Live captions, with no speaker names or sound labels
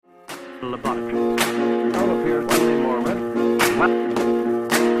laboratory. All appears to be more Macro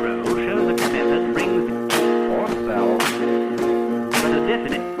shows that the method brings or cell, but a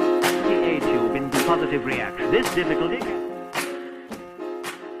definite PA tube into positive reaction. This difficulty.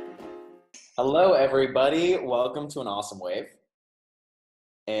 Hello, everybody. Welcome to An Awesome Wave.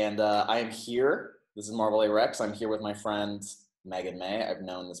 And I am here. This is Marvel A. Rex. I'm here with my friend Megan May. I've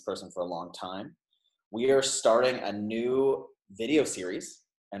known this person for a long time. We are starting a new video series,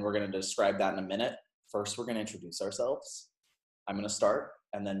 and we're going to describe that in a minute. First, we're going to introduce ourselves. I'm going to start,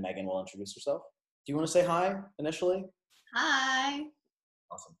 and then Megan will introduce herself. Do you want to say hi initially? Hi.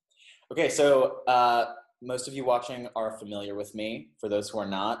 Awesome. Okay, so most of you watching are familiar with me. For those who are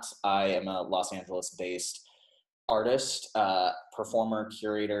not, I am a Los Angeles-based artist, performer,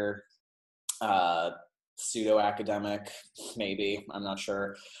 curator, pseudo-academic, maybe. I'm not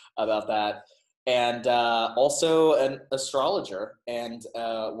sure about that. And also an astrologer and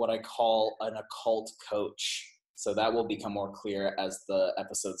what I call an occult coach. So that will become more clear as the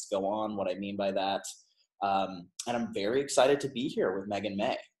episodes go on, what I mean by that. And I'm very excited to be here with Megan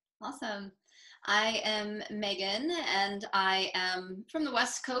May. Awesome. I am Megan, and I am from the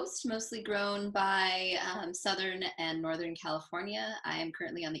West Coast, mostly grown by Southern and Northern California. I am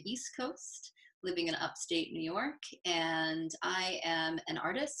currently on the East Coast, living in upstate New York, and I am an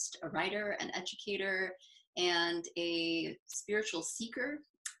artist, a writer, an educator, and a spiritual seeker,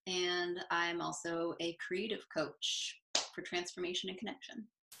 and I'm also a creative coach for transformation and connection.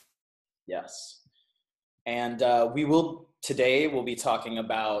 Yes. And today we'll be talking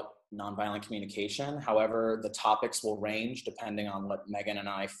about nonviolent communication. However, the topics will range depending on what Megan and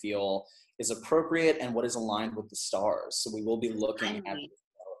I feel is appropriate and what is aligned with the stars. So we will be looking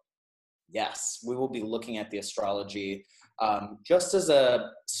at the astrology just as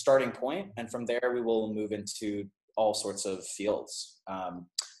a starting point, and from there we will move into all sorts of fields.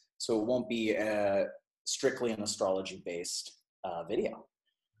 So it won't be strictly an astrology-based video.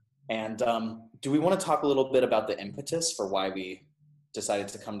 And do we want to talk a little bit about the impetus for why we decided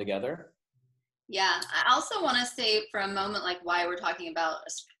to come together? Yeah, I also want to say for a moment, like, why we're talking about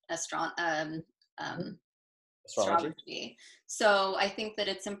astrology. So I think that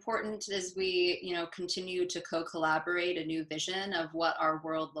it's important as we, continue to co-collaborate a new vision of what our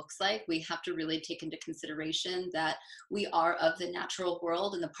world looks like. We have to really take into consideration that we are of the natural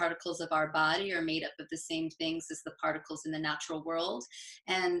world, and the particles of our body are made up of the same things as the particles in the natural world.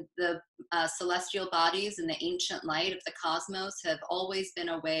 And the celestial bodies and the ancient light of the cosmos have always been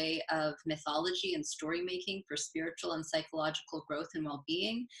a way of mythology and story making for spiritual and psychological growth and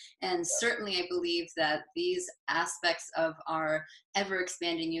well-being. And certainly I believe that these aspects of our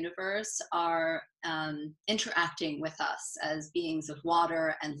ever-expanding universe are interacting with us as beings of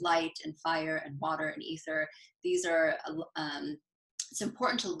water and light and fire and water and ether. These are it's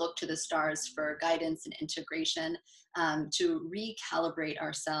important to look to the stars for guidance and integration, to recalibrate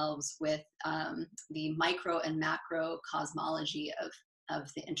ourselves with the micro and macro cosmology of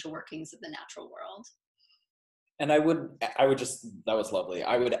the interworkings of the natural world. And I would just, that was lovely.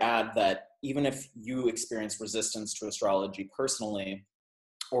 I would add that even if you experience resistance to astrology personally,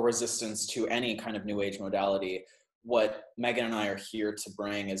 or resistance to any kind of new age modality, what Megan and I are here to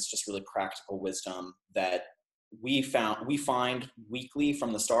bring is just really practical wisdom that we find weekly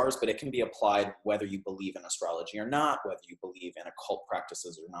from the stars, but it can be applied whether you believe in astrology or not, whether you believe in occult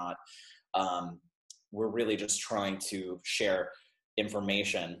practices or not. We're really just trying to share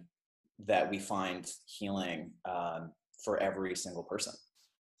information that we find healing for every single person.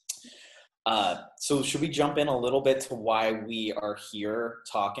 So should we jump in a little bit to why we are here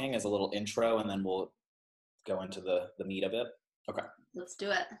talking as a little intro, and then we'll go into the meat of it? Okay. Let's do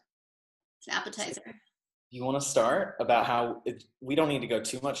it. It's an appetizer. Do you want to start about how, we don't need to go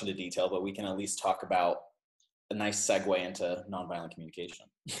too much into detail, but we can at least talk about a nice segue into nonviolent communication.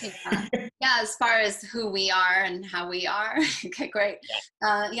 Yeah, as far as who we are and how we are. Okay, great.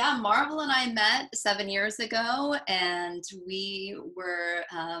 Marvel and I met 7 years ago, and we were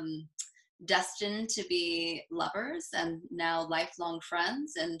destined to be lovers and now lifelong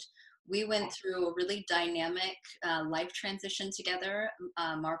friends. And we went through a really dynamic life transition together.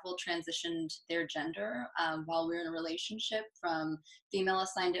 Marvel transitioned their gender while we were in a relationship, from female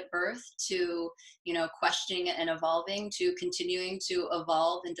assigned at birth to, questioning it and evolving, to continuing to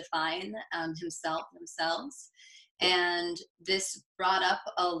evolve and define themselves. And this brought up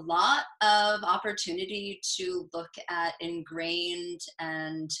a lot of opportunity to look at ingrained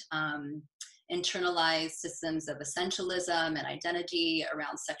and internalized systems of essentialism and identity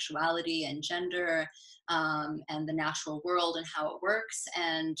around sexuality and gender, and the natural world and how it works.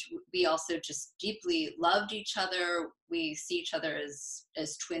 And we also just deeply loved each other. We see each other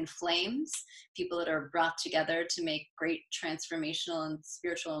as twin flames, people that are brought together to make great transformational and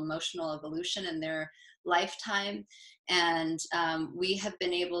spiritual, emotional evolution in their lifetime. And we have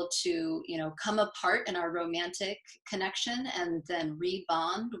been able to, come apart in our romantic connection and then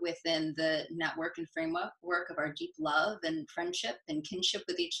rebond within the network and framework of our deep love and friendship and kinship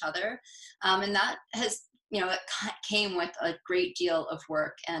with each other. And that has, it came with a great deal of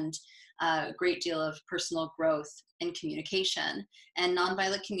work and a great deal of personal growth and communication. And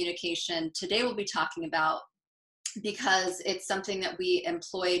nonviolent communication today we'll be talking about, because it's something that we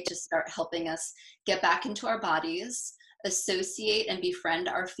employ to start helping us get back into our bodies, associate and befriend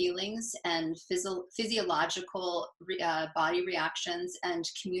our feelings and physiological body reactions, and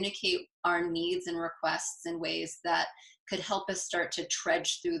communicate our needs and requests in ways that could help us start to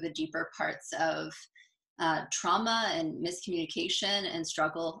trudge through the deeper parts of trauma and miscommunication and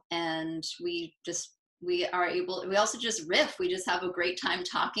struggle. And we also just riff. We just have a great time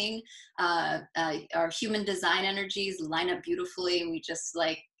talking. Our human design energies line up beautifully. We just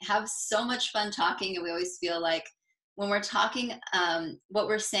have so much fun talking. And we always feel like when we're talking, what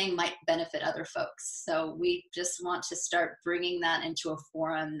we're saying might benefit other folks. So we just want to start bringing that into a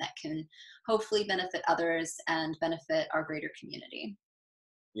forum that can hopefully benefit others and benefit our greater community.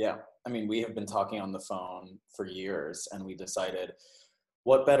 Yeah. I mean, we have been talking on the phone for years, and we decided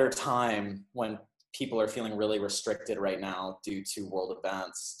what better time when people are feeling really restricted right now due to world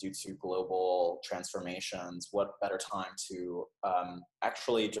events, due to global transformations, what better time to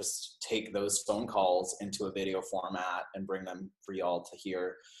actually just take those phone calls into a video format and bring them for y'all to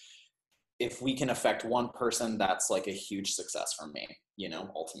hear. If we can affect one person, that's like a huge success for me,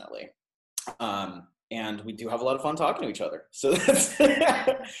 ultimately. And we do have a lot of fun talking to each other. So that's,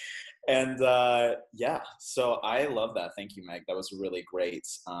 and yeah, so I love that. Thank you, Meg. That was really great.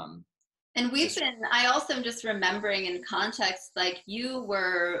 And I also am just remembering in context, you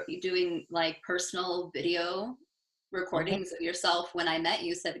were doing personal video recordings of yourself when I met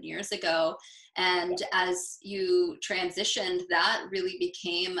you 7 years ago. And as you transitioned, that really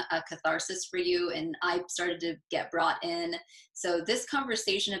became a catharsis for you. And I started to get brought in. So this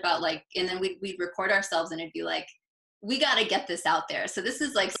conversation about and then we'd record ourselves and it'd be we got to get this out there. So this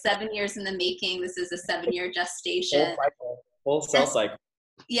is 7 years in the making. This is a 7-year gestation. Full cell cycle.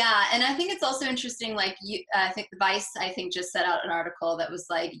 Yeah, and I think it's also interesting, I think Vice, just set out an article that was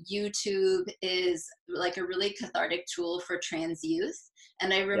YouTube is a really cathartic tool for trans youth.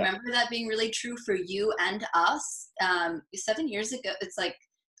 And I remember that being really true for you and us. 7 years ago, it's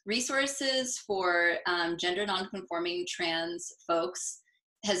resources for gender nonconforming trans folks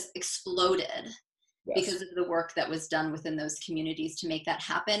has exploded. Yes. Because of the work that was done within those communities to make that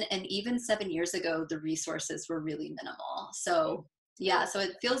happen. And even 7 years ago, the resources were really minimal. So yeah, so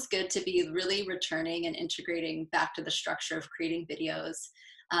it feels good to be really returning and integrating back to the structure of creating videos,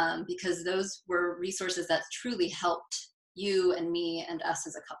 because those were resources that truly helped you and me and us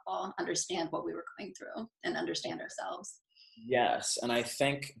as a couple understand what we were going through and understand ourselves. Yes, and I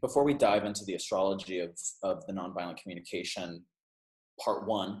think before we dive into the astrology of the nonviolent communication part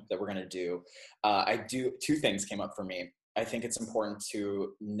one that we're going to do, two things came up for me. I think it's important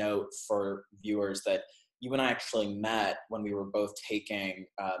to note for viewers that you and I actually met when we were both taking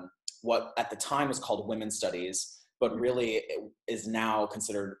what at the time was called women's studies, but really is now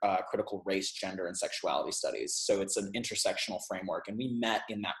considered critical race, gender, and sexuality studies. So it's an intersectional framework, and we met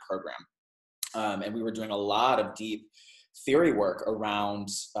in that program. And we were doing a lot of deep theory work around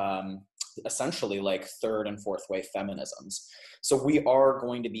essentially third and fourth wave feminisms. So we are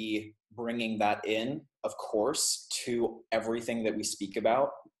going to be bringing that in, of course, to everything that we speak about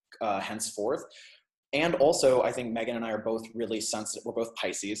henceforth. And also, I think Megan and I are both really sensitive. We're both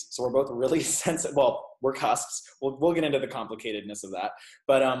Pisces, so we're both really sensitive. Well, we're cusps. We'll get into the complicatedness of that.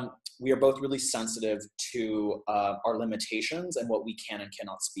 But we are both really sensitive to our limitations and what we can and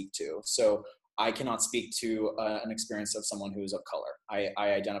cannot speak to. So I cannot speak to an experience of someone who is of color.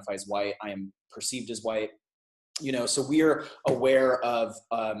 I identify as white. I am perceived as white. So we are aware of,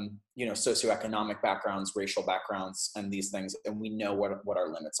 socioeconomic backgrounds, racial backgrounds, and these things, and we know what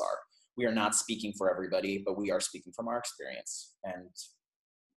our limits are. We are not speaking for everybody, but we are speaking from our experience and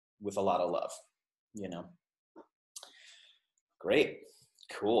with a lot of love, Great.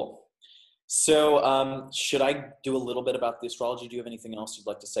 Cool. So should I do a little bit about the astrology? Do you have anything else you'd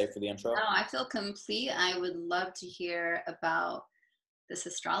like to say for the intro? No, I feel complete. I would love to hear about this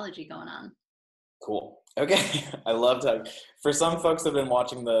astrology going on. Cool. Okay. I love that. For some folks that have been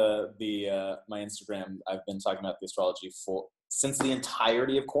watching my Instagram, I've been talking about the astrology since the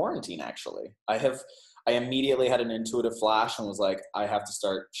entirety of quarantine, actually. I immediately had an intuitive flash and was like, I have to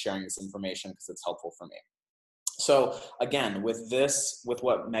start sharing this information because it's helpful for me. So again, with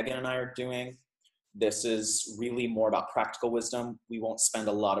what Megan and I are doing, this is really more about practical wisdom. We won't spend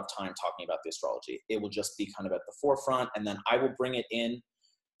a lot of time talking about the astrology. It will just be kind of at the forefront, and then I will bring it in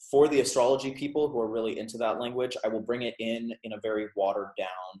for the astrology people who are really into that language. I will bring it in a very watered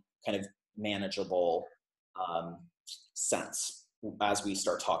down, kind of manageable sense as we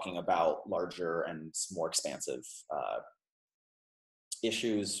start talking about larger and more expansive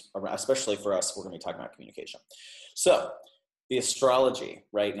issues, especially for us. We're going to be talking about communication. So the astrology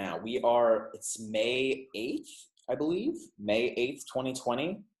right now, it's May 8th, I believe, May 8th,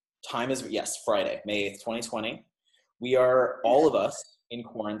 2020. Time is, yes, Friday, May 8th, 2020. We are, all of us, in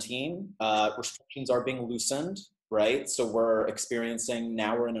quarantine. Restrictions are being loosened, right? So we're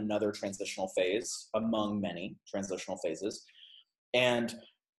in another transitional phase among many transitional phases. And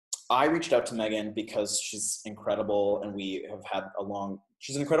I reached out to Megan because she's incredible, and we have had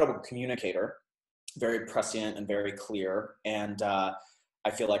she's an incredible communicator, very prescient and very clear. And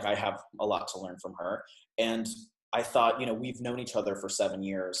I feel like I have a lot to learn from her. And I thought, we've known each other for 7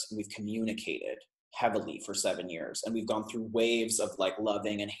 years, and we've communicated heavily for 7 years, and we've gone through waves of like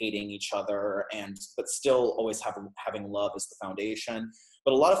loving and hating each other, but still always having love as the foundation,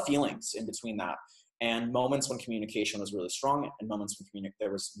 but a lot of feelings in between that, and moments when communication was really strong, and moments when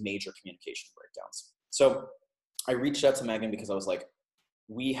there was major communication breakdowns. So I reached out to Megan because I was like,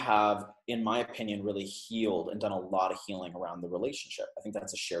 we have, in my opinion, really healed and done a lot of healing around the relationship. I think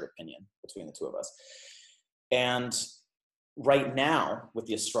that's a shared opinion between the two of us. And right now with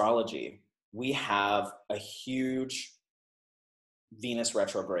the astrology, we have a huge Venus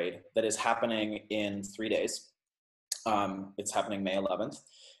retrograde that is happening in 3 days. It's happening May 11th.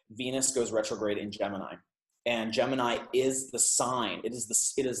 Venus goes retrograde in Gemini, and Gemini is the sign. It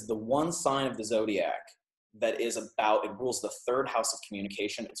is the one sign of the zodiac that it rules the third house of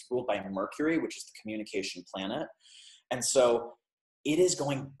communication. It's ruled by Mercury, which is the communication planet. And so it is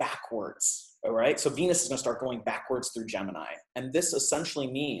going backwards. All right. So Venus is going to start going backwards through Gemini. And this essentially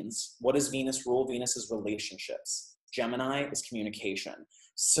means, what does Venus rule? Venus is relationships. Gemini is communication.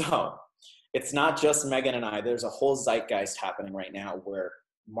 So it's not just Megan and I. There's a whole zeitgeist happening right now where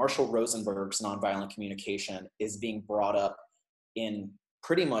Marshall Rosenberg's nonviolent communication is being brought up in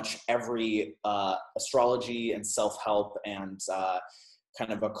pretty much every astrology and self-help and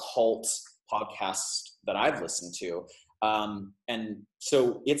kind of occult podcast that I've listened to. And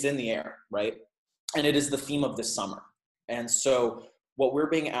so it's in the air, right? And it is the theme of this summer. And so what we're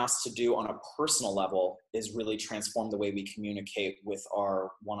being asked to do on a personal level is really transform the way we communicate with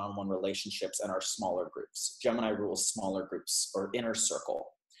our one-on-one relationships and our smaller groups. Gemini rules smaller groups or inner circle.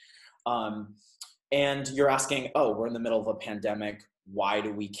 And you're asking, we're in the middle of a pandemic. Why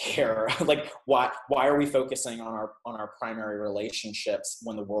do we care? Like, why are we focusing on our primary relationships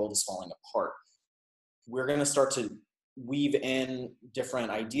when the world is falling apart? We're going to start to weave in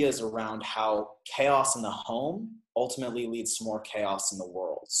different ideas around how chaos in the home ultimately leads to more chaos in the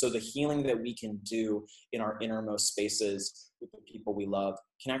world. So the healing that we can do in our innermost spaces with the people we love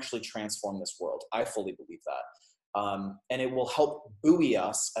can actually transform this world. I fully believe that. And it will help buoy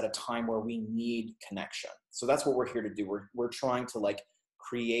us at a time where we need connection. So that's what we're here to do. We're trying to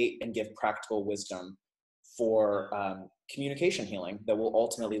create and give practical wisdom for communication healing that will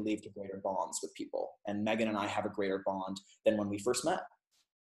ultimately lead to greater bonds with people. And Megan and I have a greater bond than when we first met.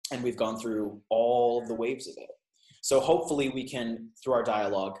 And we've gone through all the waves of it. So hopefully we can, through our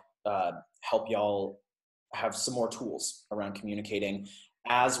dialogue, help y'all have some more tools around communicating,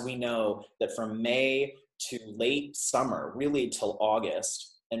 as we know that from May to late summer, really till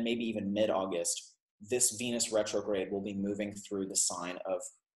August, and maybe even mid-August, this Venus retrograde will be moving through the sign of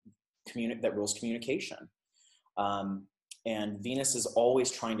that rules communication. And Venus is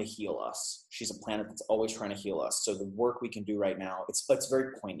always trying to heal us. She's a planet that's always trying to heal us. So the work we can do right now, it's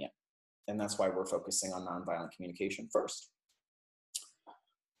very poignant. And that's why we're focusing on nonviolent communication first.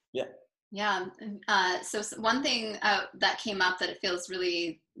 Yeah. Yeah. So one thing that came up that it feels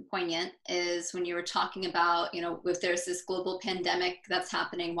really poignant is when you were talking about, if there's this global pandemic that's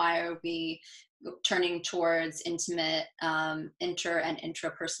happening, why are we turning towards intimate inter and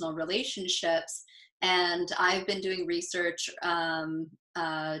intrapersonal relationships? And I've been doing research,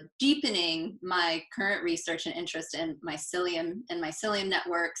 deepening my current research and interest in mycelium and mycelium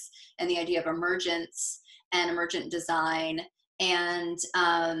networks and the idea of emergence and emergent design. And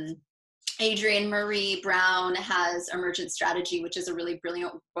Adrienne Maree Brown has Emergent Strategy, which is a really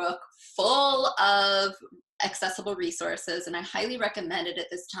brilliant book full of accessible resources. And I highly recommend it at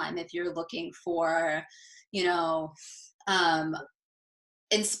this time if you're looking for, you know,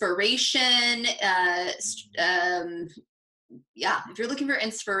 inspiration, yeah, if you're looking for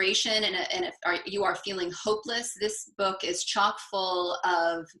inspiration and if you are feeling hopeless, this book is chock full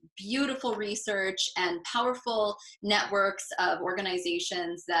of beautiful research and powerful networks of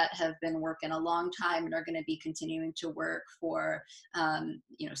organizations that have been working a long time and are going to be continuing to work for,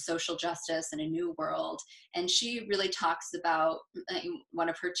 social justice and a new world. And she really talks about one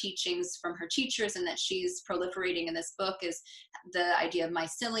of her teachings from her teachers, and that she's proliferating in this book, is the idea of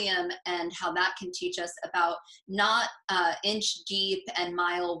mycelium and how that can teach us about not inch deep and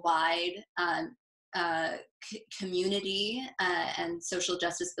mile wide community and social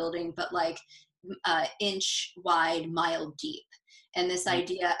justice building, but like inch wide, mile deep. And this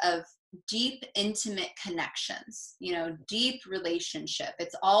idea of deep, intimate connections, deep relationship.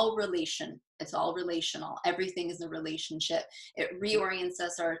 It's all relational. Everything is a relationship. It reorients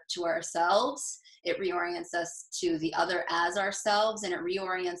us to ourselves. It reorients us to the other as ourselves, and it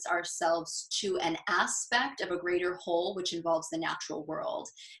reorients ourselves to an aspect of a greater whole, which involves the natural world.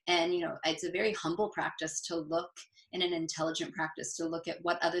 And, it's a very humble practice to look, in an intelligent practice, to look at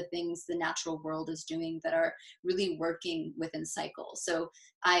what other things the natural world is doing that are really working within cycles. So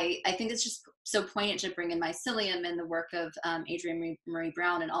I think it's just so poignant to bring in mycelium and the work of Adrienne Maree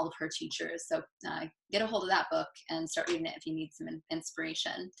Brown and all of her teachers. So get a hold of that book and start reading it if you need some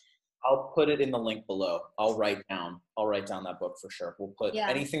inspiration. I'll put it in the link below. I'll write down that book for sure. We'll put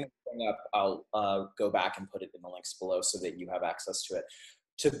anything that's coming up. I'll go back and put it in the links below so that you have access to it.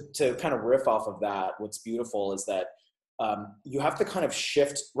 To kind of riff off of that, what's beautiful is that you have to kind of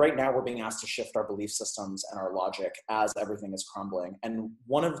shift. Right now, we're being asked to shift our belief systems and our logic as everything is crumbling. And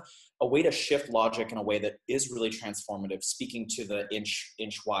a way to shift logic in a way that is really transformative, speaking to the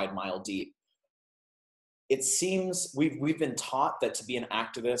inch wide, mile deep. It seems we've been taught that to be an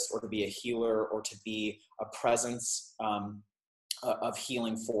activist or to be a healer or to be a presence of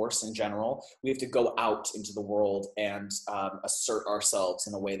healing force in general, we have to go out into the world and assert ourselves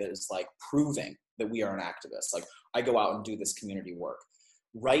in a way that is like proving that we are an activist. Like, I go out and do this community work.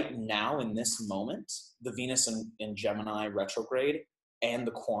 Right now, in this moment, the Venus in Gemini retrograde and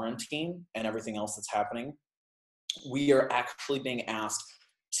the quarantine and everything else that's happening, we are actually being asked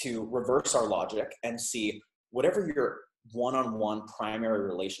to reverse our logic and see whatever your one-on-one primary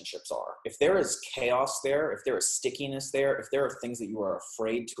relationships are. If there is chaos there, if there is stickiness there, if there are things that you are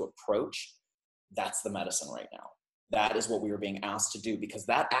afraid to approach, that's the medicine right now. That is what we are being asked to do, because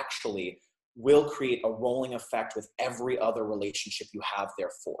that actually will create a rolling effect with every other relationship you have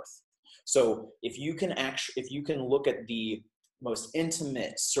thereforth. So if you can look at the most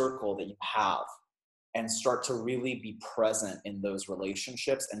intimate circle that you have and start to really be present in those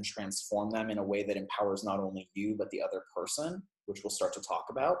relationships and transform them in a way that empowers not only you, but the other person, which we'll start to talk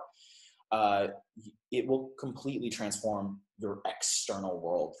about, it will completely transform your external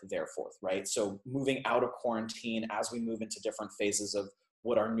world thereforth, right? So moving out of quarantine, as we move into different phases of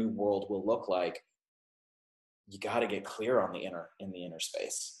what our new world will look like, you got to get clear on in the inner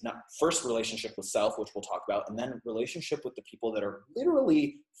space. Now, first, relationship with self, which we'll talk about, and then relationship with the people that are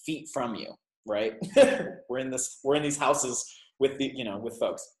literally feet from you, right? we're in these houses with with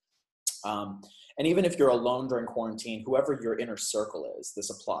folks. And even if you're alone during quarantine, whoever your inner circle is, this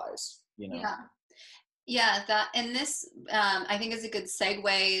applies, Yeah, that, and this I think is a good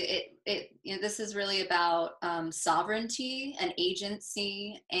segue. This is really about sovereignty and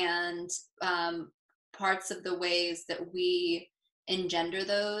agency and parts of the ways that we engender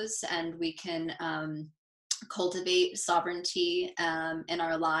those, and we can cultivate sovereignty in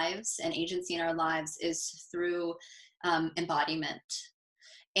our lives and agency in our lives is through embodiment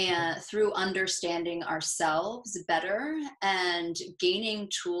and through understanding ourselves better and gaining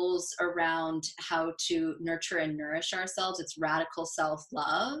tools around how to nurture and nourish ourselves. It's radical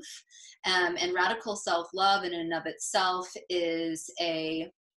self-love. And radical self-love in and of itself is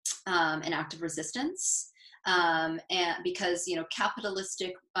an act of resistance. And because,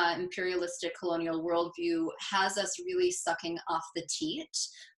 capitalistic, imperialistic colonial worldview has us really sucking off the teat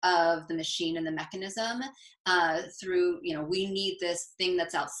of the machine and the mechanism through, we need this thing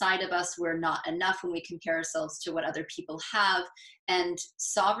that's outside of us. We're not enough when we compare ourselves to what other people have. And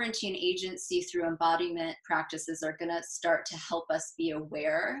sovereignty and agency through embodiment practices are going to start to help us be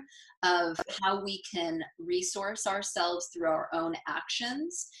aware of how we can resource ourselves through our own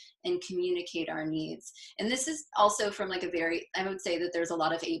actions and communicate our needs. And this is also from I would say that there's a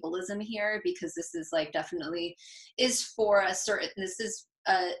lot of ableism here, because this is definitely is for a certain, this is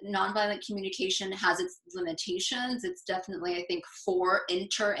nonviolent communication has its limitations. It's definitely, I think, for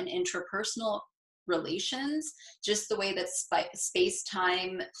inter and interpersonal relations, just the way that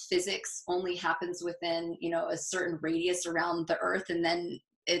space-time physics only happens within, you know, a certain radius around the Earth, and then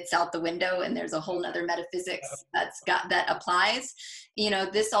it's out the window and there's a whole nother metaphysics that applies. You know,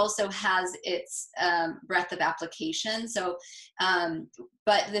 this also has its breadth of application. So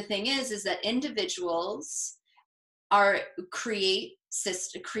but the thing is that individuals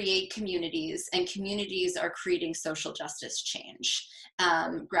create communities, and communities are creating social justice change,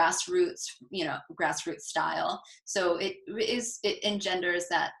 grassroots style. So it engenders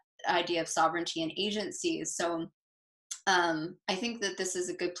that idea of sovereignty and agency. So I think that this is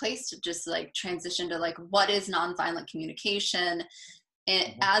a good place to just like transition to like, what is nonviolent communication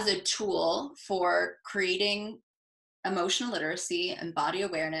as a tool for creating emotional literacy and body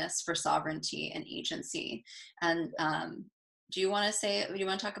awareness for sovereignty and agency. And do you want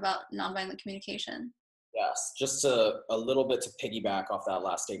to talk about nonviolent communication? Yes, just a little bit to piggyback off that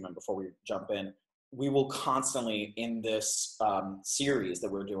last statement before we jump in. We will constantly, in this series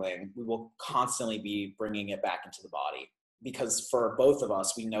that we're doing, we will constantly be bringing it back into the body, because for both of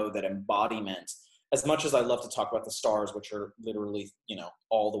us, we know that embodiment, as much as I love to talk about the stars, which are literally, you know,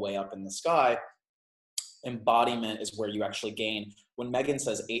 all the way up in the sky, embodiment is where you actually gain. When Megan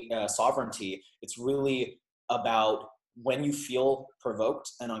says sovereignty, it's really about when you feel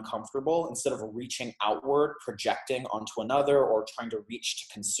provoked and uncomfortable, instead of reaching outward, projecting onto another, or trying to reach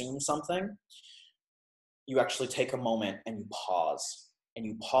to consume something, you actually take a moment and you pause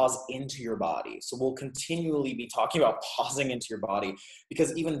into your body. So we'll continually be talking about pausing into your body,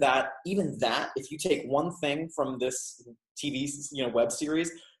 because even that, if you take one thing from this TV, you know, web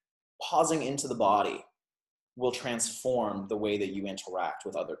series, pausing into the body will transform the way that you interact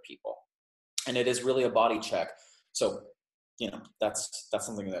with other people. And it is really a body check. So, you know, that's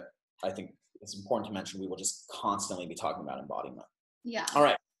something that I think is important to mention. We will just constantly be talking about embodiment. Yeah. All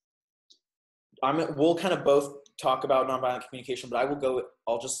right. We'll kind of both talk about nonviolent communication, but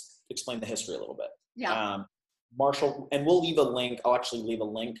I'll just explain the history a little bit. Yeah. Marshall, and we'll leave a link. I'll actually leave a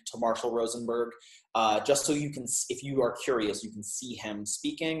link to Marshall Rosenberg, just so you can, if you are curious, you can see him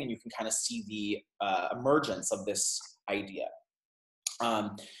speaking, and you can kind of see the emergence of this idea.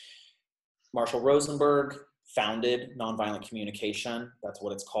 Marshall Rosenberg founded Nonviolent Communication. That's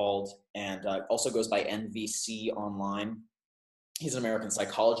what it's called, and also goes by NVC online. He's an American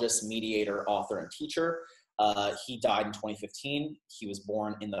psychologist, mediator, author, and teacher. He died in 2015. He was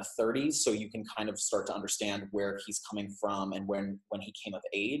born in the 30s, so you can kind of start to understand where he's coming from and when he came of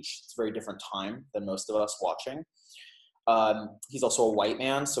age. It's a very different time than most of us watching. He's also a white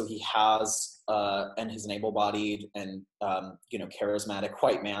man, so he has, and he's an able-bodied and charismatic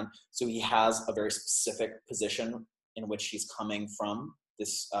white man. So he has a very specific position in which he's coming from,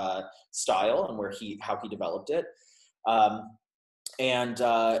 this style, and how he developed it.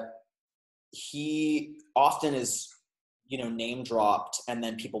 He often is, name dropped, and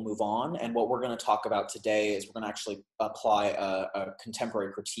then people move on. And what we're going to talk about today is we're going to actually apply a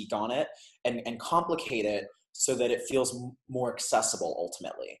contemporary critique on it and complicate it so that it feels more accessible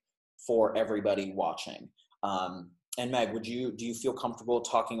ultimately for everybody watching. And Meg, do you feel comfortable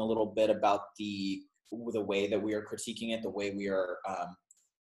talking a little bit about the way that we are critiquing it, the way we are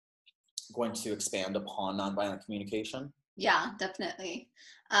going to expand upon nonviolent communication? Yeah, definitely.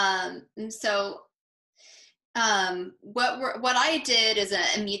 What I did is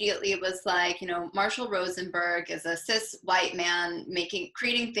immediately was like, Marshall Rosenberg is a cis white man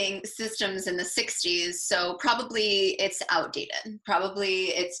creating systems in the 60s. So probably it's outdated. Probably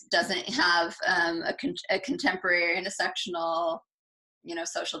it doesn't have a contemporary intersectional,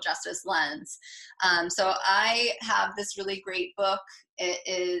 social justice lens. So I have this really great book. It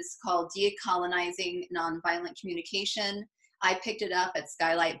is called Decolonizing Nonviolent Communication. I picked it up at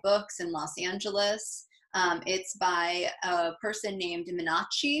Skylight Books in Los Angeles. It's by a person named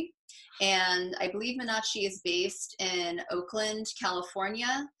Minachi, and I believe Minachi is based in Oakland,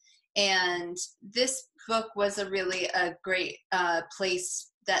 California. And this book was a great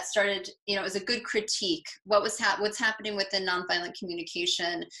place that started, it was a good critique. What's happening within nonviolent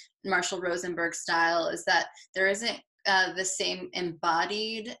communication, Marshall Rosenberg style, is that there isn't the same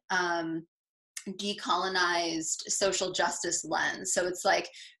embodied, decolonized social justice lens. So it's like,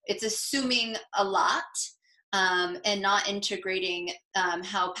 it's assuming a lot and not integrating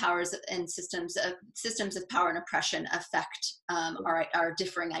how powers and systems of power and oppression affect our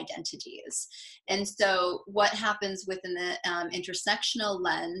differing identities. And so what happens within the intersectional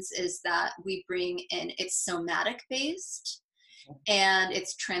lens is that we bring in, it's somatic based, and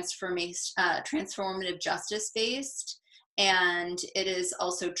it's transformative justice based, and it is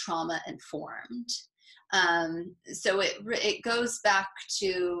also trauma informed. So it goes back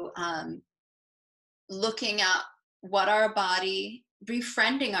to looking at what our body,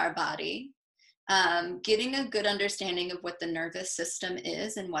 befriending our body, getting a good understanding of what the nervous system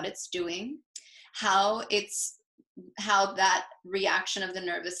is and what it's doing, how that reaction of the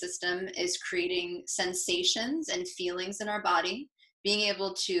nervous system is creating sensations and feelings in our body, being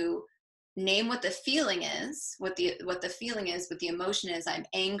able to name what the feeling is, what the feeling is, what the emotion is. I'm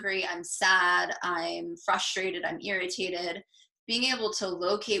angry, I'm sad, I'm frustrated, I'm irritated. Being able to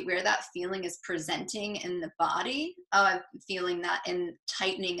locate where that feeling is presenting in the body. Oh, I'm feeling that in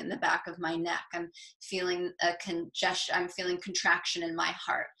tightening in the back of my neck. I'm feeling a congestion. I'm feeling contraction in my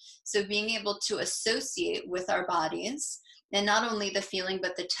heart. So being able to associate with our bodies, and not only the feeling,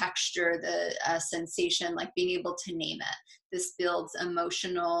 but the texture, the sensation, like being able to name it. This builds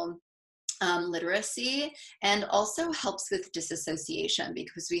emotional literacy, and also helps with disassociation,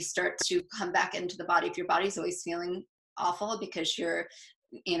 because we start to come back into the body. If your body's always feeling awful because you're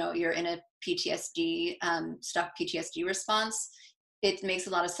in a PTSD, stuck PTSD response, it makes a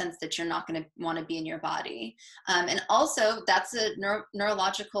lot of sense that you're not going to want to be in your body. And also that's a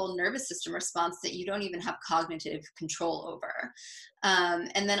neurological nervous system response that you don't even have cognitive control over.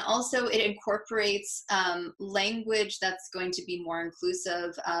 And then also it incorporates language that's going to be more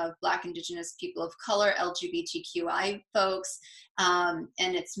inclusive of Black, Indigenous, people of color, LGBTQI folks. And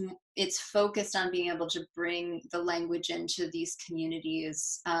it's focused on being able to bring the language into these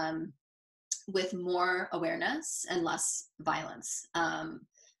communities with more awareness and less violence.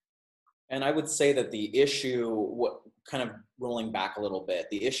 And I would say that the issue, kind of rolling back a little bit,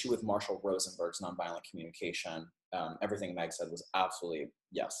 the issue with Marshall Rosenberg's nonviolent communication, everything Meg said was absolutely,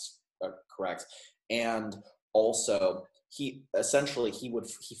 yes, correct. And also, his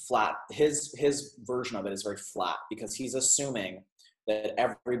version of it is very flat, because he's assuming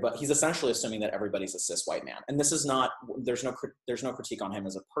that he's essentially assuming that everybody's a cis white man. And this is not, there's no critique on him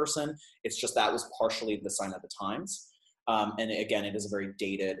as a person. It's just that was partially the sign of the times. And again, it is a very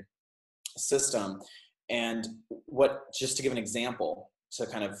dated system. And just to give an example to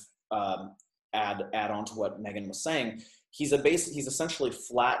kind of add on to what Megan was saying, he's essentially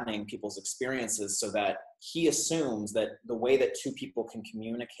flattening people's experiences, so that he assumes that the way that two people can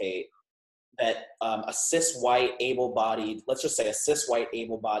communicate, that a cis white able-bodied, let's just say a cis white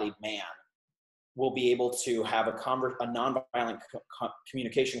able-bodied man will be able to have a nonviolent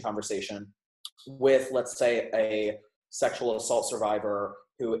communication conversation with, let's say, a sexual assault survivor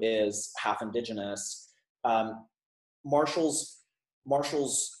who is half Indigenous. Marshall's,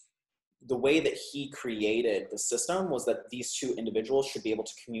 the way that he created the system was that these two individuals should be able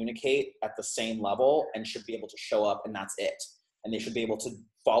to communicate at the same level and should be able to show up, and that's it. And they should be able to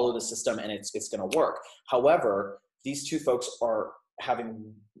follow the system, and it's going to work. However, these two folks are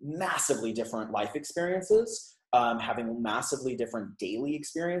having massively different life experiences, having massively different daily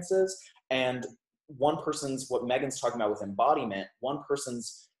experiences. And one person's, what Megan's talking about with embodiment, one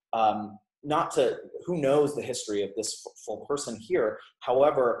person's, who knows the history of this full person here.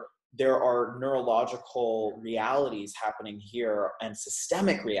 However, there are neurological realities happening here and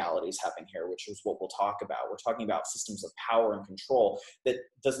systemic realities happening here, which is what we'll talk about. We're talking about systems of power and control this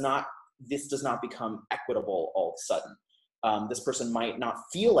does not become equitable all of a sudden. This person might not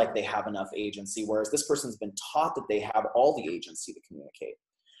feel like they have enough agency, whereas this person's been taught that they have all the agency to communicate.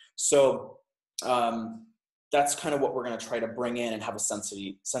 So that's kind of what we're going to try to bring in and have a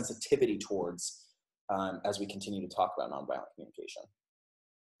sensitivity towards as we continue to talk about nonviolent communication.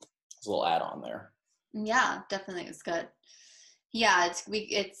 There's a little add-on there. Yeah, definitely, it's good. Yeah,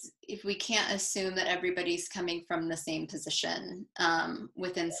 it's if we can't assume that everybody's coming from the same position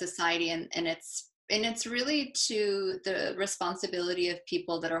within society, and it's really to the responsibility of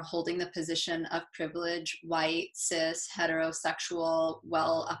people that are holding the position of privilege, white, cis, heterosexual,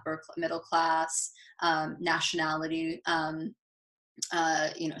 well, upper middle class, nationality,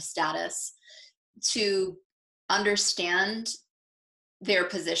 status, to understand their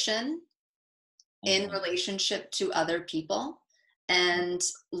position in relationship to other people, and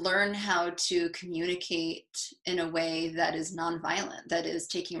learn how to communicate in a way that is nonviolent, that is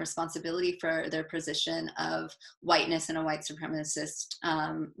taking responsibility for their position of whiteness and a white supremacist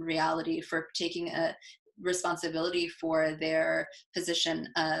reality, for taking a responsibility for their position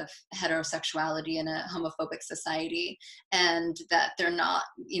of heterosexuality in a homophobic society, and that they're not,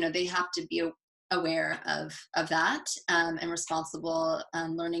 they have to be aware of that, and responsible,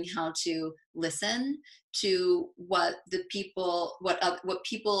 learning how to listen to what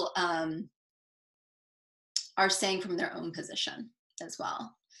people are saying from their own position as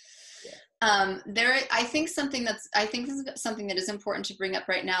well. I think something that is important to bring up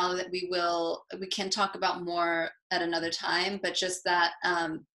right now that we can talk about more at another time, but just that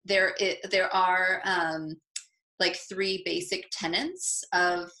there are like 3 basic tenets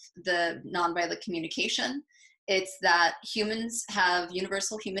of the nonviolent communication. It's that humans have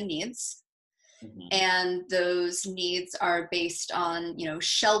universal human needs, and those needs are based on,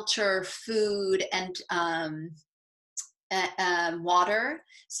 shelter, food, and water,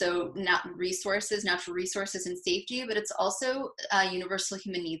 so natural resources and safety, but it's also universal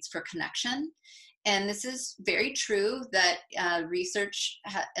human needs for connection. And this is very true that research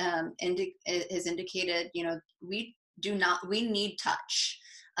has indicated, we need touch.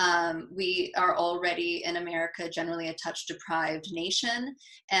 We are already in America generally a touch deprived nation,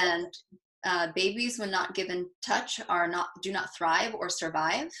 and babies, when not given touch, do not thrive or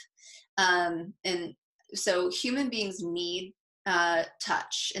survive. And so human beings need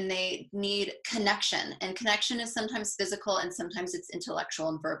touch, and they need connection, and connection is sometimes physical and sometimes it's intellectual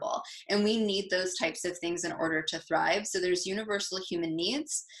and verbal, and we need those types of things in order to thrive. So there's universal human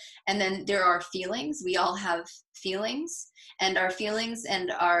needs, and then there are feelings. We all have feelings, and our feelings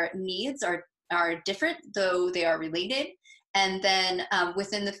and our needs are different, though they are related. And then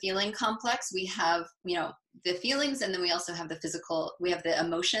within the feeling complex, we have, the feelings, and then we also have the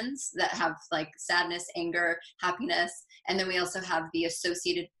emotions that have like sadness, anger, happiness, and then we also have the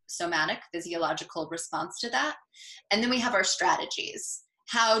associated somatic, physiological response to that. And then we have our strategies.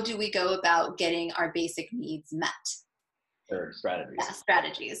 How do we go about getting our basic needs met? Strategies. Yeah,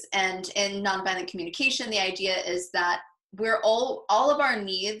 strategies. And in nonviolent communication, the idea is that we're all of our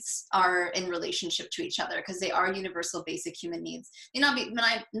needs are in relationship to each other, because they are universal basic human needs. They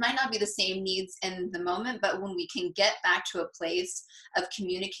might not be the same needs in the moment, but when we can get back to a place of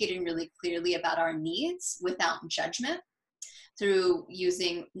communicating really clearly about our needs without judgment through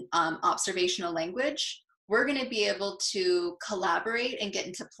using observational language, we're going to be able to collaborate and get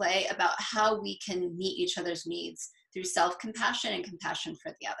into play about how we can meet each other's needs through self-compassion and compassion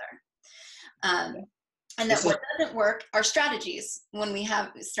for the other. And that what doesn't work are strategies. When we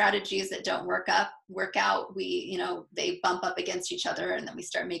have strategies that don't work out, they bump up against each other, and then we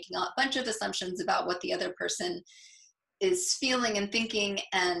start making a bunch of assumptions about what the other person is feeling and thinking.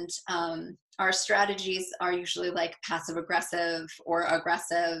 And our strategies are usually like passive aggressive or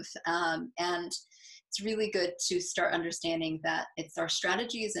aggressive. And it's really good to start understanding that it's our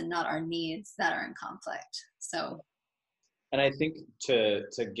strategies and not our needs that are in conflict. So, and I think to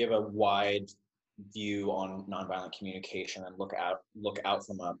give a wide view on nonviolent communication and look out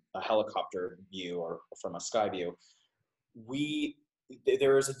from a helicopter view or from a sky view,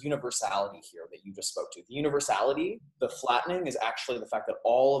 there is a universality here that you just spoke to. The universality, the flattening, is actually the fact that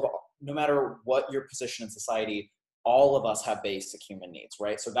no matter what your position in society, all of us have basic human needs,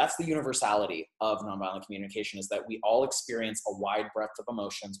 right? So that's the universality of nonviolent communication, is that we all experience a wide breadth of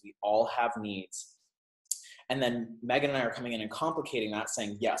emotions, we all have needs. And then Megan and I are coming in and complicating that,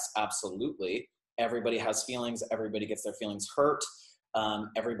 saying, yes, absolutely. Everybody has feelings. Everybody gets their feelings hurt.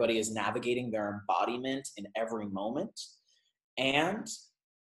 Everybody is navigating their embodiment in every moment. And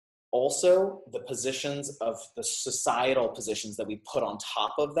also the positions of the societal positions that we put on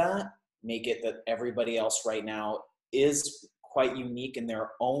top of that make it that everybody else right now is quite unique in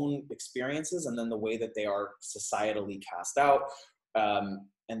their own experiences, and then the way that they are societally cast out,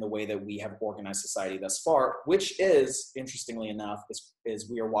 and the way that we have organized society thus far, which is, interestingly enough, is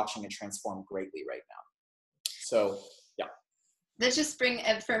we are watching it transform greatly right now. So, yeah. Let's just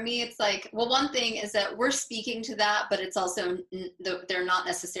for me, it's like, well, one thing is that we're speaking to that, but it's also, they're not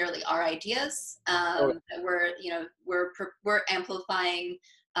necessarily our ideas. We're amplifying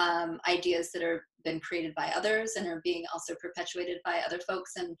ideas that are been created by others and are being also perpetuated by other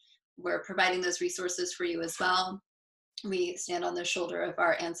folks. And we're providing those resources for you as well. We stand on the shoulder of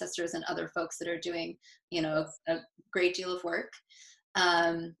our ancestors and other folks that are doing, a great deal of work.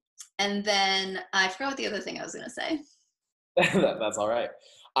 And then I forgot what the other thing I was going to say. That's all right.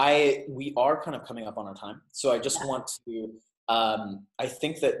 We are kind of coming up on our time. So I just want to, I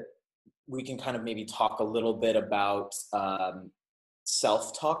think that we can kind of maybe talk a little bit about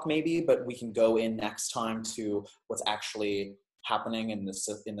self-talk maybe, but we can go in next time to what's actually happening in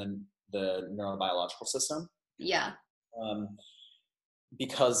the neurobiological system. Yeah.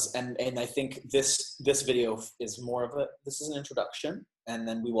 Because and I think this video is this is an introduction, and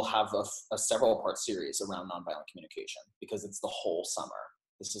then we will have a several part series around nonviolent communication, because it's the whole summer.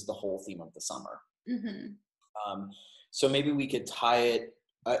 This is the whole theme of the summer. Mm-hmm. So maybe we could tie it.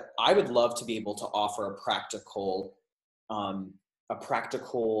 I would love to be able to offer a practical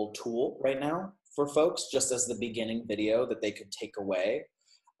tool right now for folks, just as the beginning video that they could take away.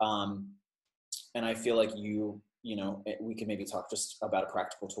 And I feel like we could maybe talk just about a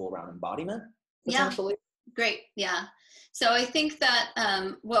practical tool around embodiment, Yeah. potentially. Great. Yeah. So I think that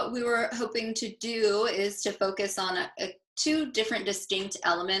what we were hoping to do is to focus on two different distinct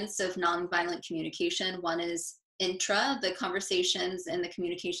elements of nonviolent communication. One is intra, the conversations and the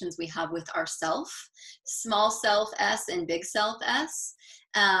communications we have with ourself, small self S and big self S.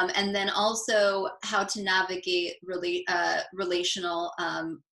 And then also how to navigate relational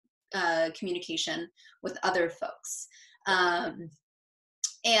communication with other folks.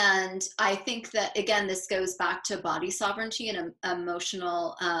 And I think that, again, this goes back to body sovereignty and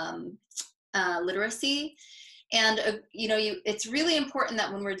emotional literacy. And, it's really important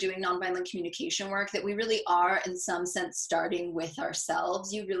that when we're doing nonviolent communication work, that we really are, in some sense, starting with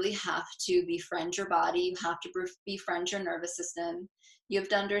ourselves. You really have to befriend your body. You have to befriend your nervous system. You have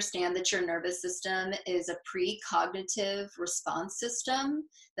to understand that your nervous system is a precognitive response system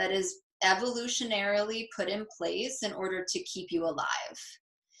that is evolutionarily put in place in order to keep you alive.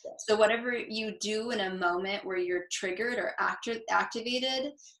 So whatever you do in a moment where you're triggered or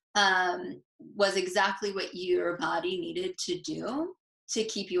activated was exactly what your body needed to do to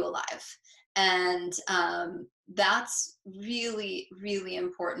keep you alive. And that's really, really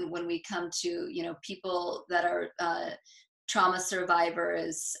important when we come to, people that are trauma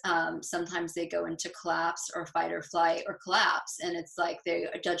survivors. Sometimes they go into collapse or fight or flight or collapse, and it's like they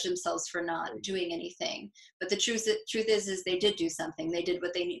judge themselves for not doing anything. But the truth is they did do something. They did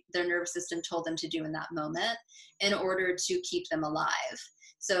what their nervous system told them to do in that moment in order to keep them alive.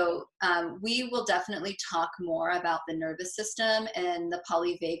 So we will definitely talk more about the nervous system and the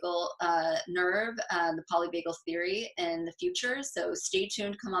polyvagal nerve, the polyvagal theory in the future. So stay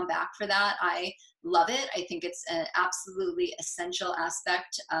tuned, come on back for that. I love it. I think it's an absolutely essential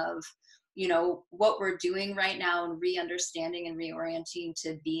aspect of, what we're doing right now and re-understanding and reorienting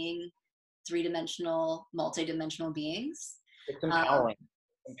to being three-dimensional, multi-dimensional beings. It's empowering.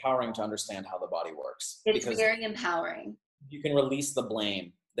 Empowering to understand how the body works. It's very empowering. You can release the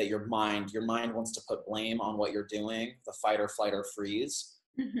blame that your mind wants to put blame on what you're doing, the fight or flight or freeze.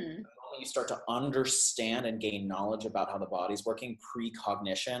 Mm-hmm. When you start to understand and gain knowledge about how the body's working,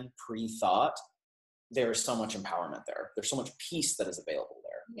 precognition, pre-thought, there's so much empowerment there. There's so much peace that is available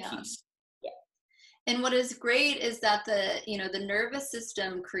there. Yeah. Peace. Yeah. And what is great is that the nervous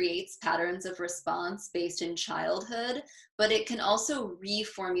system creates patterns of response based in childhood, but it can also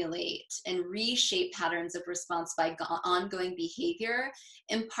reformulate and reshape patterns of response by ongoing behavior.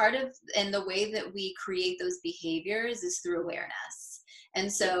 And the way that we create those behaviors is through awareness.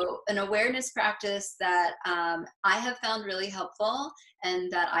 And so an awareness practice that I have found really helpful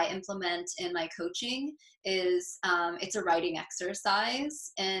and that I implement in my coaching is it's a writing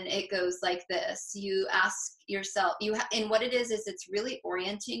exercise, and it goes like this. You ask yourself, and what it is it's really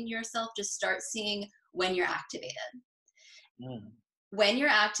orienting yourself to start seeing when you're activated. When you're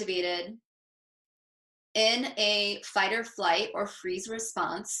activated in a fight or flight or freeze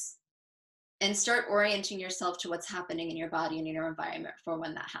response, and start orienting yourself to what's happening in your body and in your environment for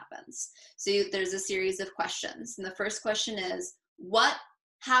when that happens. So there's a series of questions. And the first question is, what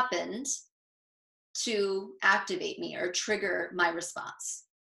happened to activate me or trigger my response?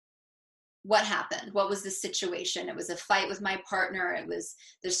 What happened? What was the situation? It was a fight with my partner. It was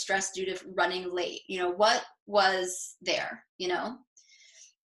the stress due to running late. What was there,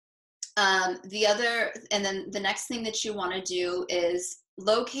 and then the next thing that you want to do is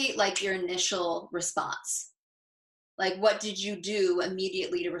locate like your initial response. Like, what did you do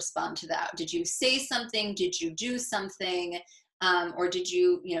immediately to respond to that? Did you say something? Did you do something? Or did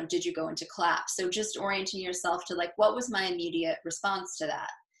you go into collapse? So just orienting yourself to like, what was my immediate response to that?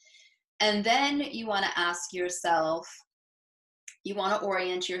 And then you want to ask yourself, you want to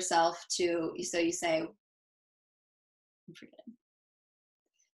orient yourself to, so you say,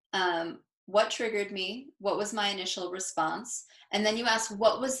 what triggered me? What was my initial response? And then you ask,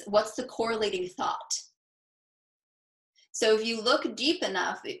 what's the correlating thought? So if you look deep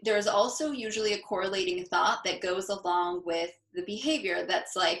enough, there's also usually a correlating thought that goes along with the behavior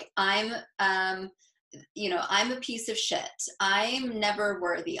that's like, I'm a piece of shit. I'm never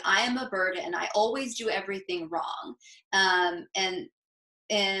worthy. I am a burden. I always do everything wrong. And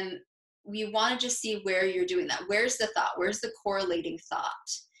we want to just see where you're doing that. Where's the thought? Where's the correlating thought?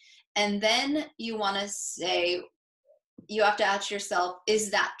 And then you want to say, you have to ask yourself,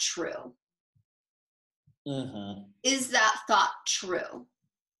 is that true? Mm-hmm. Is that thought true?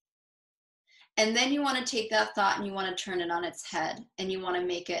 And then you want to take that thought and you want to turn it on its head and you want to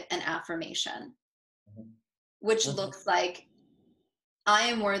make it an affirmation, which looks like, I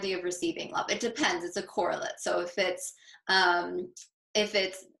am worthy of receiving love. It depends. It's a correlate. So if it's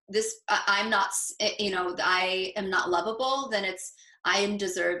I'm not, I am not lovable, then it's, I am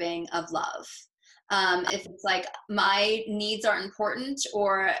deserving of love. If it's like my needs aren't important,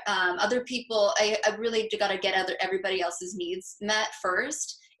 or other people, I really got to get everybody else's needs met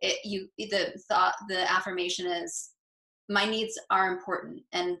first. The affirmation is, my needs are important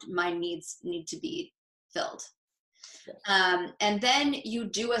and my needs need to be filled. Yes. And then you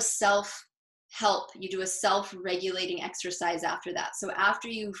do a self-regulating exercise after that. So after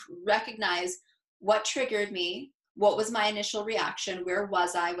you recognize what triggered me, what was my initial reaction, where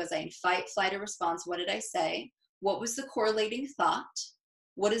was I in fight, flight, or response, what did I say, what was the correlating thought,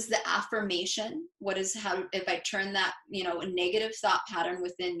 what is the affirmation, if I turn that, a negative thought pattern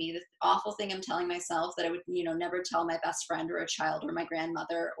within me, the awful thing I'm telling myself that I would, never tell my best friend or a child or my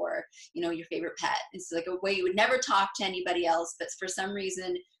grandmother or, your favorite pet. It's like a way you would never talk to anybody else, but for some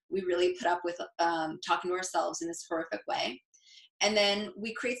reason we really put up with talking to ourselves in this horrific way. And then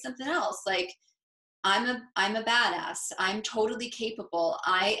we create something else, like, I'm a badass. I'm totally capable.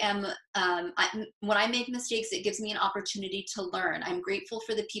 When I make mistakes, it gives me an opportunity to learn. I'm grateful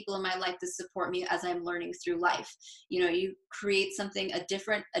for the people in my life that support me as I'm learning through life. You create something, a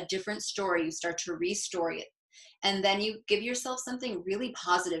different story. You start to restory it. And then you give yourself something really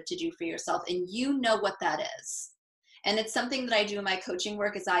positive to do for yourself. And you know what that is. And it's something that I do in my coaching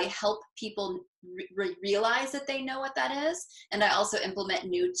work, is I help people realize that they know what that is. And I also implement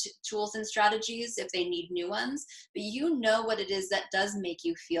new tools and strategies if they need new ones. But you know what it is that does make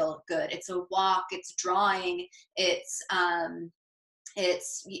you feel good. It's a walk, it's drawing, it's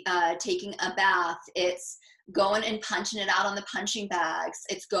taking a bath, it's going and punching it out on the punching bags,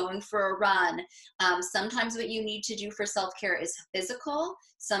 it's going for a run. Sometimes what you need to do for self-care is physical.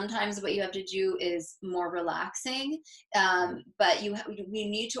 Sometimes what you have to do is more relaxing. But we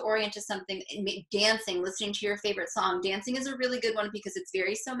need to orient to something. Dancing, listening to your favorite song. Dancing is a really good one because it's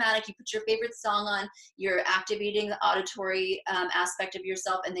very somatic. You put your favorite song on, you're activating the auditory aspect of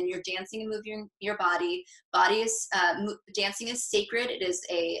yourself, and then you're dancing and moving your body. Dancing is sacred. It is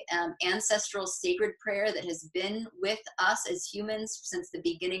a ancestral sacred prayer that has been with us as humans since the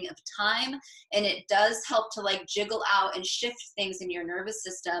beginning of time, and it does help to like jiggle out and shift things in your nervous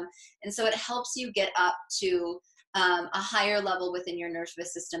system. And so it helps you get up to a higher level within your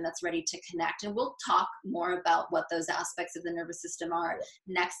nervous system that's ready to connect. And we'll talk more about what those aspects of the nervous system are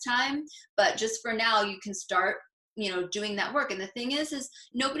next time. But just for now, you can start doing that work. And the thing is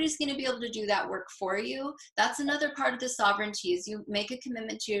nobody's going to be able to do that work for you. That's another part of the sovereignty, is you make a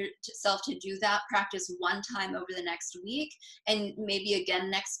commitment to yourself to do that practice one time over the next week, and maybe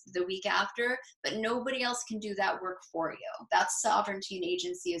again the week after, but nobody else can do that work for you. That's sovereignty and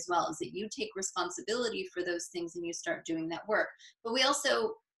agency as well, is that you take responsibility for those things and you start doing that work. But we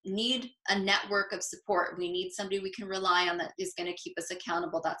also need a network of support. We need somebody we can rely on that is going to keep us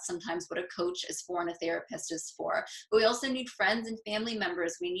accountable. That's sometimes what a coach is for and a therapist is for. But we also need friends and family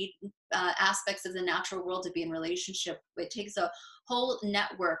members. We need aspects of the natural world to be in relationship. It takes a whole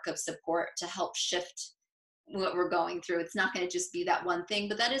network of support to help shift what we're going through. It's not going to just be that one thing,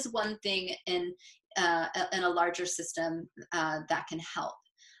 but that is one thing in a larger system that can help.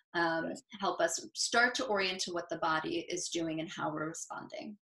 Help us start to orient to what the body is doing and how we're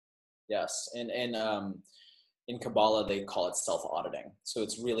responding. Yes, and in Kabbalah they call it self-auditing. So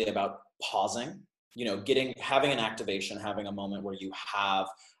it's really about pausing, having an activation, having a moment where you have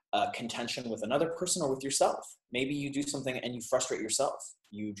a contention with another person or with yourself. Maybe you do something and you frustrate yourself.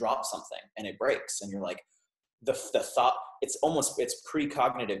 You drop something and it breaks, and you're like, the thought. It's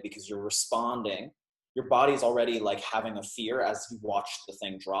precognitive because you're responding. Your body's already like having a fear as you watch the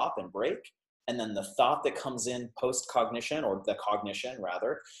thing drop and break. And then the thought that comes in post-cognition, or the cognition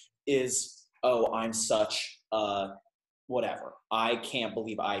rather, is, oh, I'm such whatever. I can't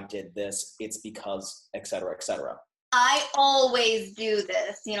believe I did this. It's because, et cetera, et cetera. I always do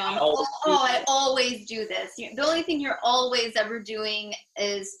this, I always do this. The only thing you're always ever doing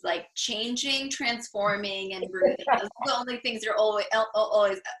is like changing, transforming, and breathing. Those are the only things you're always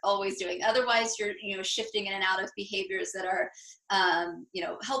doing. Otherwise, you're shifting in and out of behaviors that are,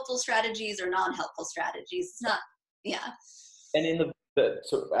 helpful strategies or non-helpful strategies. It's not, yeah. And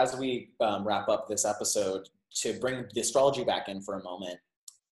so as we wrap up this episode, to bring the astrology back in for a moment,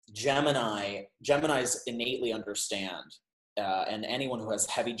 Geminis innately understand, and anyone who has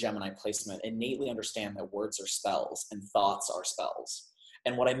heavy Gemini placement innately understand that words are spells and thoughts are spells.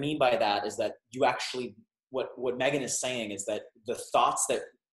 And what I mean by that is that you actually, what Megan is saying is that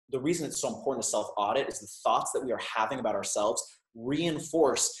the reason it's so important to self-audit is the thoughts that we are having about ourselves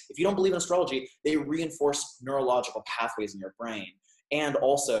reinforce, if you don't believe in astrology, they reinforce neurological pathways in your brain. And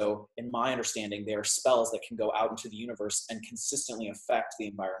also, in my understanding, they are spells that can go out into the universe and consistently affect the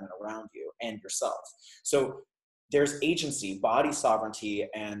environment around you and yourself. So there's agency, body sovereignty,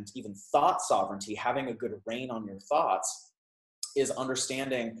 and even thought sovereignty. Having a good reign on your thoughts is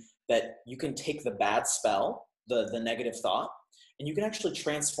understanding that you can take the bad spell, the negative thought, and you can actually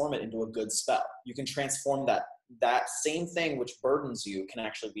transform it into a good spell. You can transform that same thing which burdens you can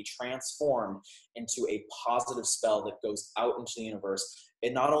actually be transformed into a positive spell that goes out into the universe.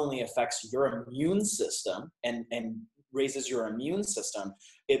 It not only affects your immune system and raises your immune system,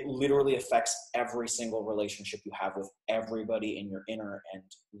 it literally affects every single relationship you have with everybody in your inner and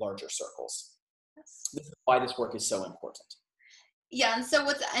larger circles. Yes. This is why this work is so important. Yeah, and so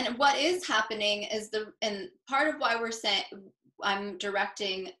what is happening is and part of why we're saying, I'm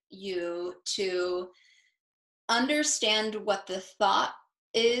directing you to understand what the thought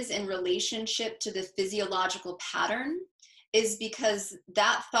is in relationship to the physiological pattern, is because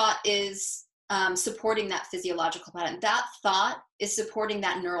that thought is supporting that physiological pattern. That thought is supporting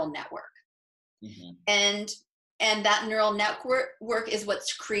that neural network. Mm-hmm. And that neural network is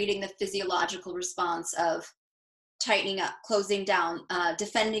what's creating the physiological response of tightening up, closing down,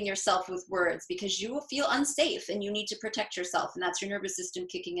 defending yourself with words, because you will feel unsafe and you need to protect yourself. And that's your nervous system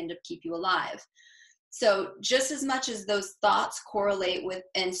kicking in to keep you alive. So just as much as those thoughts correlate with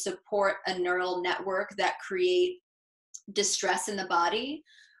and support a neural network that create distress in the body,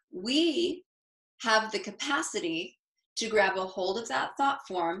 we have the capacity to grab a hold of that thought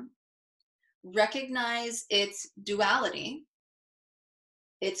form, recognize its duality,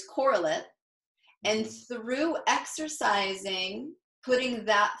 its correlate, and through exercising, putting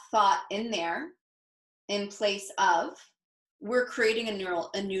that thought in there in place of, we're creating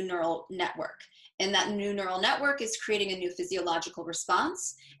a new neural network. And that new neural network is creating a new physiological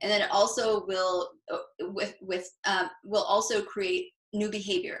response. And then it also will also create new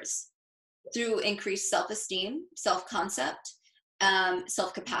behaviors through increased self-esteem, self-concept,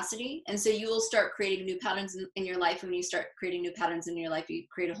 self-capacity. And so you will start creating new patterns in your life. When you start creating new patterns in your life, you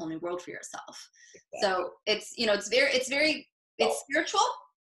create a whole new world for yourself. Exactly. So it's spiritual.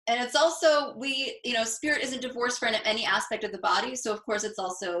 And it's also, spirit isn't divorced from any aspect of the body. So of course it's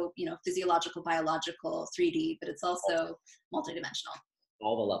also, physiological, biological, 3D, but it's also multidimensional.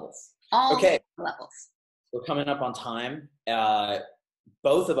 All the levels. The levels. We're coming up on time.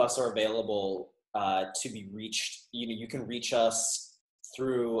 Both of us are available to be reached. You can reach us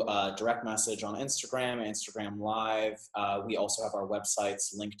through direct message on Instagram Live. We also have our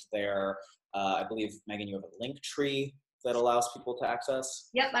websites linked there. I believe, Megan, you have a link tree that allows people to access?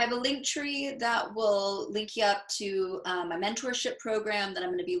 Yep, I have a link tree that will link you up to my mentorship program that I'm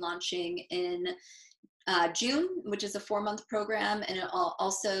going to be launching in June, which is a 4-month program, and it'll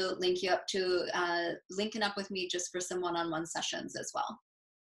also link you up to linking up with me just for some one-on-one sessions as well.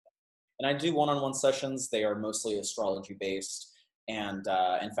 And I do one-on-one sessions. They are mostly astrology based. And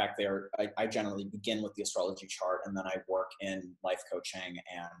in fact, I generally begin with the astrology chart, and then I work in life coaching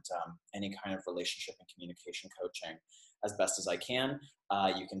and any kind of relationship and communication coaching as best as I can.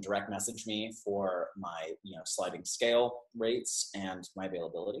 You can direct message me for my sliding scale rates and my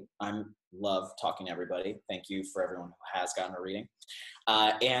availability. I love talking to everybody. Thank you for everyone who has gotten a reading.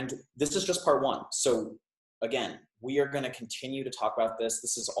 And this is just part 1. So again, we are going to continue to talk about this.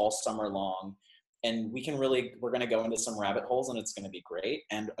 This is all summer long. And we're going to go into some rabbit holes, and it's going to be great.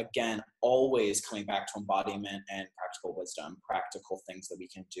 And again, always coming back to embodiment and practical wisdom, practical things that we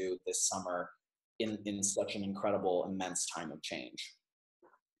can do this summer in such an incredible, immense time of change.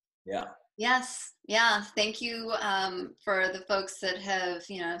 Yeah. Yes. Yeah. Thank you for the folks that have,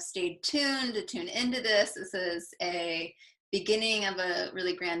 stayed tuned to tune into this. This is a beginning of a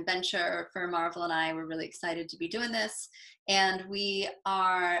really grand venture for Marvel and I. We're really excited to be doing this. And we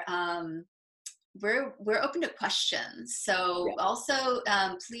are, we're open to questions. So also,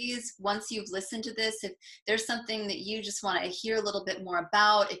 please, once you've listened to this, if there's something that you just want to hear a little bit more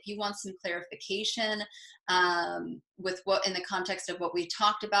about, if you want some clarification with what in the context of what we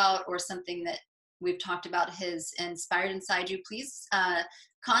talked about, or something that we've talked about has inspired inside you, please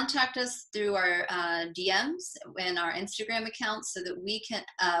contact us through our DMs and our Instagram accounts so that we can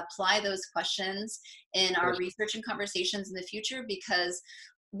apply those questions in our research and conversations in the future, because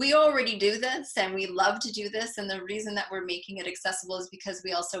we already do this and we love to do this. And the reason that we're making it accessible is because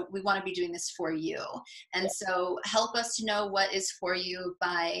we want to be doing this for you. And so help us to know what is for you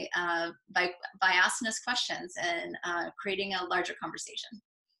by asking us questions and creating a larger conversation.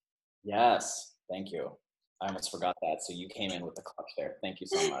 Yes. Thank you. I almost forgot that. So you came in with the clutch there. Thank you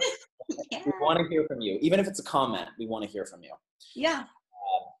so much. Yeah. We want to hear from you. Even if it's a comment, we want to hear from you. Yeah.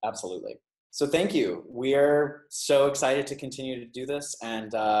 Absolutely. So thank you. We are so excited to continue to do this,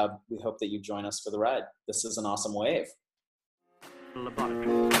 and we hope that you join us for the ride. This is an awesome wave.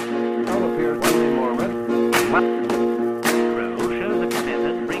 Laboratory. All appears one day more. Row shows a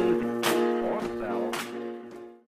extended